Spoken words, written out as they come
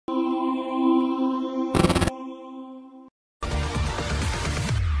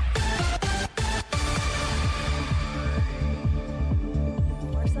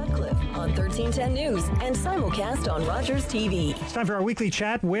10 News and simulcast on Rogers TV. It's time for our weekly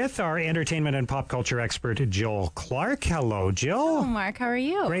chat with our entertainment and pop culture expert, Jill Clark. Hello, Jill. Hello, Mark. How are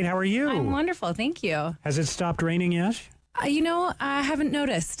you? Great. How are you? I'm wonderful. Thank you. Has it stopped raining yet? I haven't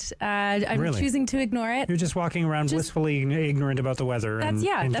noticed. I'm Really? choosing to ignore it. You're just walking around blissfully ignorant about the weather and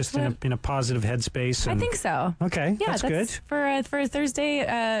just in a positive headspace. I think so. Okay, Yeah, that's good. For a Thursday,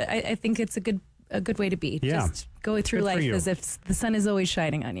 I think it's a good way to be. Yeah. Just go through Good for life you. as if the sun is always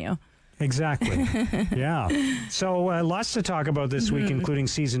shining on you. Exactly. Yeah. So lots to talk about this week, including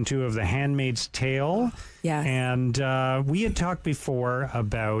season 2 of The Handmaid's Tale. Yes. And we had talked before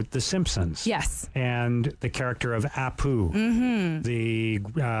about The Simpsons. Yes. And the character of Apu, the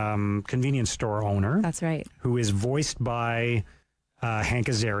convenience store owner. That's right. Who is voiced by Hank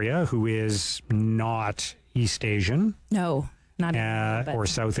Azaria, who is not East Asian. No. Not or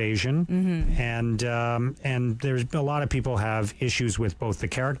South Asian, and there's a lot of people have issues with both the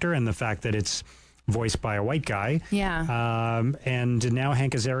character and the fact that it's voiced by a white guy. Yeah. And now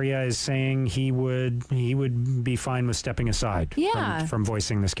Hank Azaria is saying he would be fine with stepping aside. Yeah. From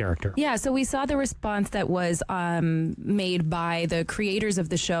voicing this character. Yeah. So we saw the response that was made by the creators of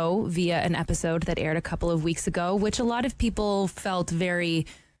the show via an episode that aired a couple of weeks ago, which a lot of people felt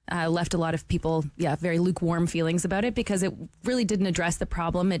left a lot of people, very lukewarm feelings about it because it really didn't address the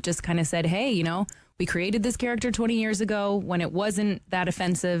problem. It just kind of said, hey, we created this character 20 years ago when it wasn't that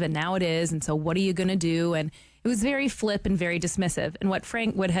offensive and now it is. And so what are you going to do? And it was very flip and very dismissive. And what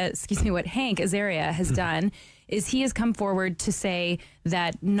Hank Azaria has done is he has come forward to say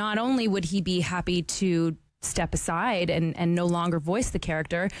that not only would he be happy to step aside and no longer voice the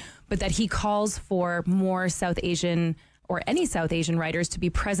character, but that he calls for more South Asian or any South Asian writers to be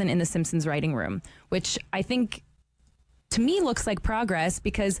present in the Simpsons writing room, which I think to me looks like progress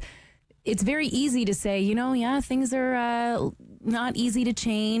because it's very easy to say, things are not easy to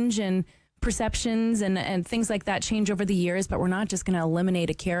change and perceptions and things like that change over the years, but we're not just going to eliminate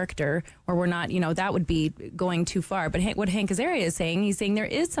a character or we're not, that would be going too far. But what Hank Azaria is saying, he's saying there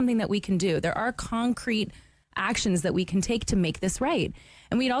is something that we can do. There are concrete actions that we can take to make this right.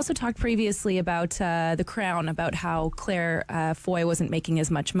 And we'd also talked previously about The Crown, about how Claire Foy wasn't making as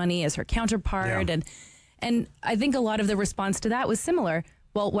much money as her counterpart. Yeah. And I think a lot of the response to that was similar.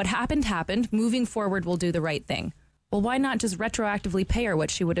 Well, what happened. Moving forward, we'll do the right thing. Well, why not just retroactively pay her what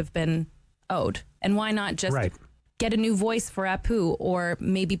she would have been owed? And why not just get a new voice for Apu or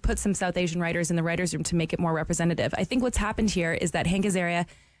maybe put some South Asian writers in the writer's room to make it more representative? I think what's happened here is that Hank Azaria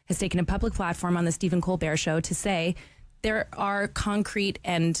has taken a public platform on the Stephen Colbert Show to say there are concrete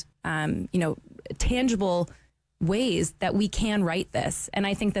and, tangible ways that we can write this. And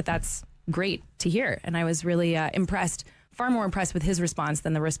I think that that's great to hear. And I was really far more impressed with his response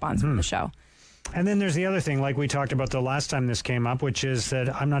than the response from the show. And then there's the other thing, like we talked about the last time this came up, which is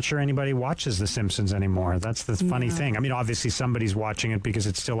that I'm not sure anybody watches The Simpsons anymore. That's the funny thing. I mean, obviously somebody's watching it because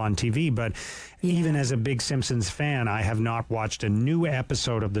it's still on TV, but even as a big Simpsons fan, I have not watched a new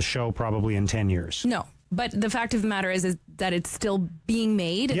episode of the show probably in 10 years. No. But the fact of the matter is that it's still being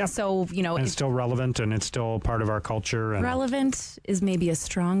made. Yep. So, and it's still relevant and it's still part of our culture. And relevant is maybe a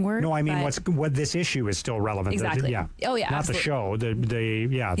strong word. No, I mean, what this issue is still relevant. Exactly. Oh, yeah. Not absolutely. the show.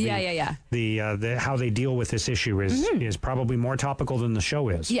 The how they deal with this issue is probably more topical than the show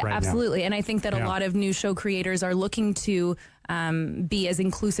is. Yeah, right absolutely. now. And I think that a lot of new show creators are looking to be as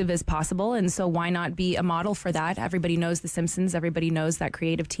inclusive as possible. And so why not be a model for that? Everybody knows The Simpsons. Everybody knows that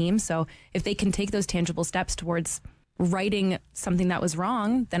creative team. So if they can take those tangible steps towards righting something that was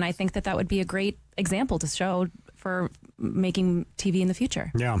wrong, then I think that would be a great example to show for making TV in the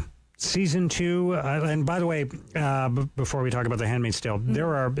future. Yeah. Season 2, and by the way, before we talk about The Handmaid's Tale,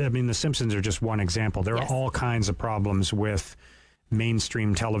 The Simpsons are just one example. There are all kinds of problems with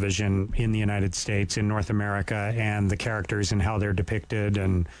mainstream television in the United States, in North America, and the characters and how they're depicted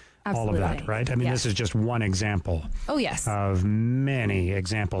and all of that, right? I mean, this is just one example. Oh, yes. Of many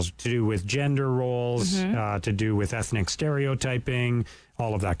examples to do with gender roles, to do with ethnic stereotyping,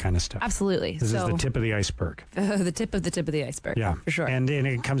 all of that kind of stuff. Absolutely. This is the tip of the iceberg. The tip of the iceberg. Yeah. For sure. And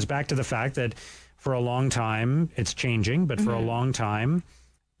it comes back to the fact that for a long time, it's changing, but for a long time,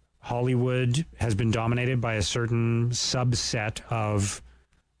 Hollywood has been dominated by a certain subset of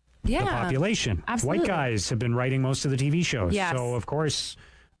the population. Absolutely. White guys have been writing most of the TV shows. Yes. So, of course,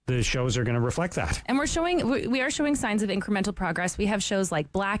 the shows are going to reflect that. And we are showing signs of incremental progress. We have shows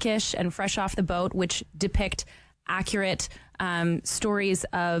like Blackish and Fresh Off the Boat, which depict accurate stories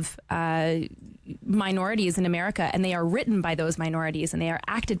of minorities in America, and they are written by those minorities, and they are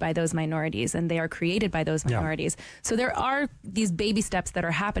acted by those minorities, and they are created by those minorities. So there are these baby steps that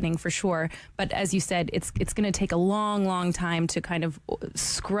are happening for sure. But as you said, it's going to take a long, long time to kind of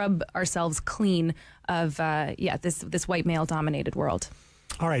scrub ourselves clean of this white male dominated world.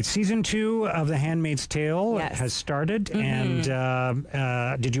 All right, season 2 of The Handmaid's Tale has started, and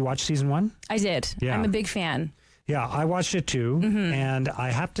did you watch season 1? I did. Yeah. I'm a big fan. Yeah, I watched it too, and I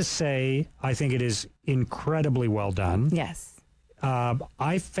have to say, I think it is incredibly well done. Yes.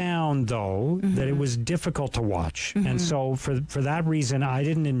 I found, though, that it was difficult to watch, and so for that reason, I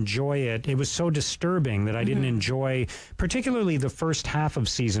didn't enjoy it. It was so disturbing that I didn't enjoy, particularly the first half of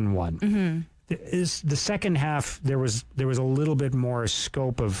season 1. The second half, there was a little bit more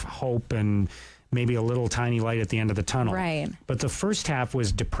scope of hope and maybe a little tiny light at the end of the tunnel. Right. But the first half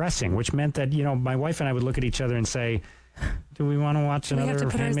was depressing, which meant that, you know, my wife and I would look at each other and say, do we want to watch another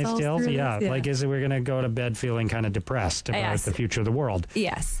Handmaid's Tale? Yeah. Like, we're going to go to bed feeling kind of depressed about the future of the world.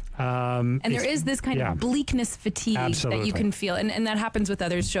 Yes. And there is this kind of bleakness fatigue that you can feel. And that happens with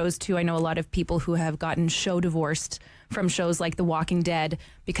other shows, too. I know a lot of people who have gotten show divorced from shows like The Walking Dead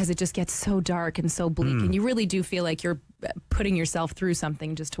because it just gets so dark and so bleak. And you really do feel like you're putting yourself through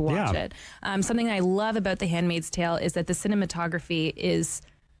something just to watch it. Something I love about The Handmaid's Tale is that the cinematography is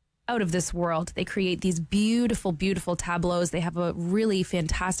out of this world. They create these beautiful, beautiful tableaus. They have a really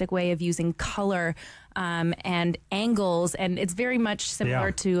fantastic way of using color and angles, and it's very much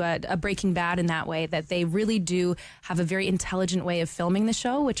similar to a Breaking Bad in that way, that they really do have a very intelligent way of filming the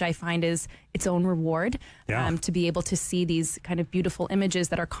show, which I find is its own reward, to be able to see these kind of beautiful images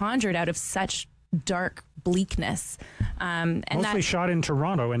that are conjured out of such dark bleakness. And mostly shot in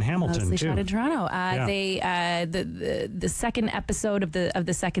Toronto and Hamilton, mostly too. shot in Toronto. The second episode of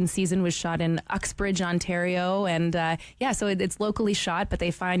the second season was shot in Uxbridge, Ontario, and so it's locally shot, but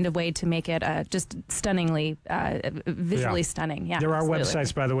they find a way to make it just stunningly, visually stunning. Yeah, there are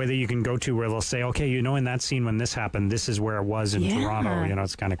websites, by the way, that you can go to where they'll say, okay, you know, in that scene when this happened, this is where it was in Toronto. You know,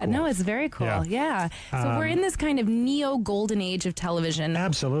 it's kind of cool. No, it's very cool. Yeah. So we're in this kind of neo-golden age of television.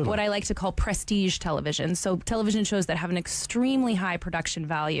 Absolutely. What I like to call prestige television. So television shows that have an extremely high production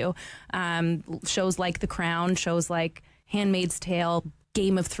value. Shows like The Crown, shows like Handmaid's Tale,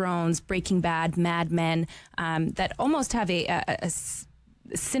 Game of Thrones, Breaking Bad, Mad Men, that almost have a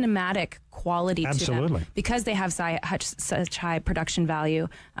cinematic quality to them because they have such high production value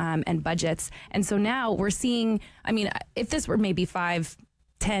and budgets. And so now we're seeing, I mean, if this were maybe 5,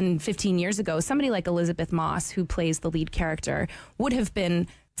 10, 15 years ago, somebody like Elizabeth Moss, who plays the lead character, would have been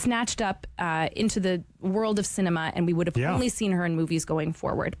snatched up into the world of cinema, and we would have only seen her in movies going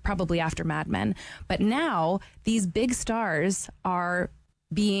forward, probably after Mad Men. But now these big stars are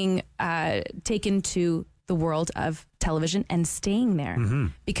being taken to the world of television and staying there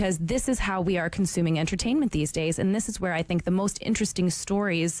because this is how we are consuming entertainment these days. And this is where I think the most interesting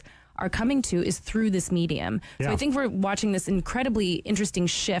stories are coming to is through this medium. So I think we're watching this incredibly interesting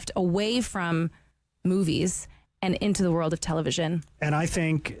shift away from movies and into the world of television. And I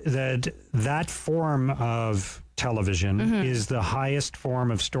think that form of television is the highest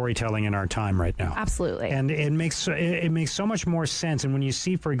form of storytelling in our time right now. Absolutely. And it makes so much more sense. And when you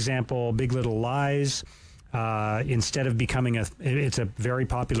see, for example, Big Little Lies, instead of becoming it's a very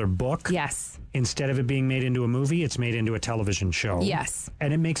popular book. Yes. Instead of it being made into a movie, it's made into a television show. Yes.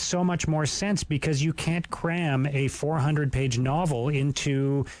 And it makes so much more sense because you can't cram a 400-page novel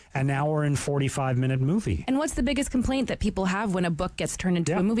into an hour and 45-minute movie. And what's the biggest complaint that people have when a book gets turned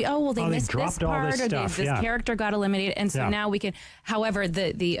into a movie? Oh, well, they missed this part, or this character got eliminated. And so now we can, however,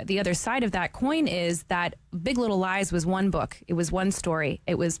 the other side of that coin is that Big Little Lies was one book. It was one story.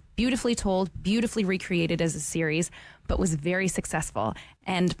 It was beautifully told, beautifully recreated as a series, but was very successful.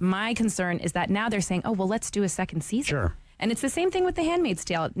 And my concern is that now they're saying, oh, well, let's do a second season. Sure. And it's the same thing with The Handmaid's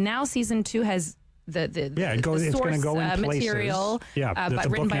Tale. Now season 2 has the it's going to go in material, but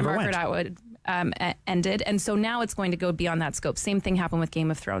written by Margaret Atwood, ended. And so now it's going to go beyond that scope. Same thing happened with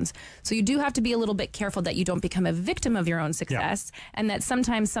Game of Thrones. So you do have to be a little bit careful that you don't become a victim of your own success, and that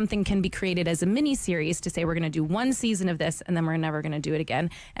sometimes something can be created as a mini series to say we're going to do one season of this and then we're never going to do it again.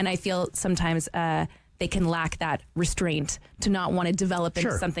 And I feel sometimes they can lack that restraint to not want to develop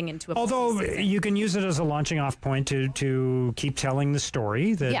something into a Although you can use it as a launching off point to keep telling the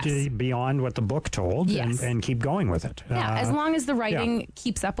story beyond what the book told and keep going with it. Yeah, as long as the writing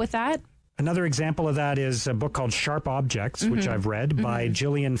keeps up with that, Another example of that is a book called Sharp Objects, which I've read, by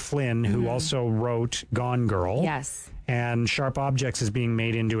Gillian Flynn, who also wrote Gone Girl. Yes. And Sharp Objects is being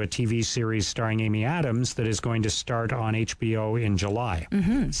made into a TV series starring Amy Adams that is going to start on HBO in July.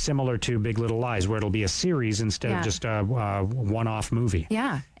 Similar to Big Little Lies, where it'll be a series instead of just a one-off movie.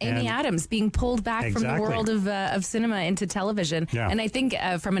 Yeah. Amy Adams being pulled back from the world of cinema into television. Yeah. And I think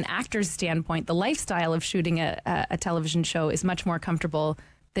from an actor's standpoint, the lifestyle of shooting a television show is much more comfortable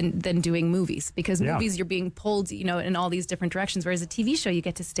than doing movies, because movies you're being pulled, in all these different directions, whereas a TV show you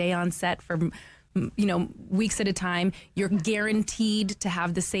get to stay on set for weeks at a time. You're guaranteed to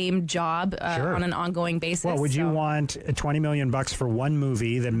have the same job on an ongoing basis. Well, would you want $20 million for one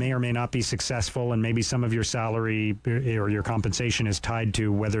movie that may or may not be successful, and maybe some of your salary or your compensation is tied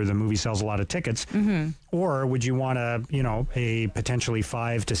to whether the movie sells a lot of tickets? Or would you want a potentially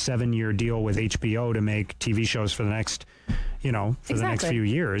 5 to 7 year deal with HBO to make TV shows for the next the next few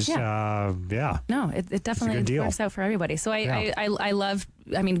years? No, it definitely works out for everybody. So I love,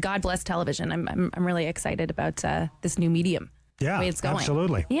 God bless television. I'm really excited about this new medium. Yeah, the way it's going.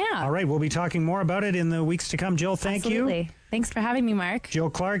 Absolutely. Yeah. All right, we'll be talking more about it in the weeks to come. Jill, thank you. Thanks for having me, Mark. Jill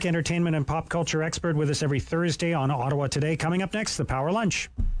Clark, entertainment and pop culture expert, with us every Thursday on Ottawa Today. Coming up next, the Power Lunch.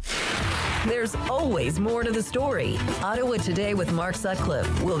 There's always more to the story. Ottawa Today with Mark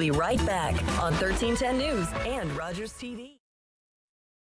Sutcliffe. We'll be right back on 1310 News and Rogers TV.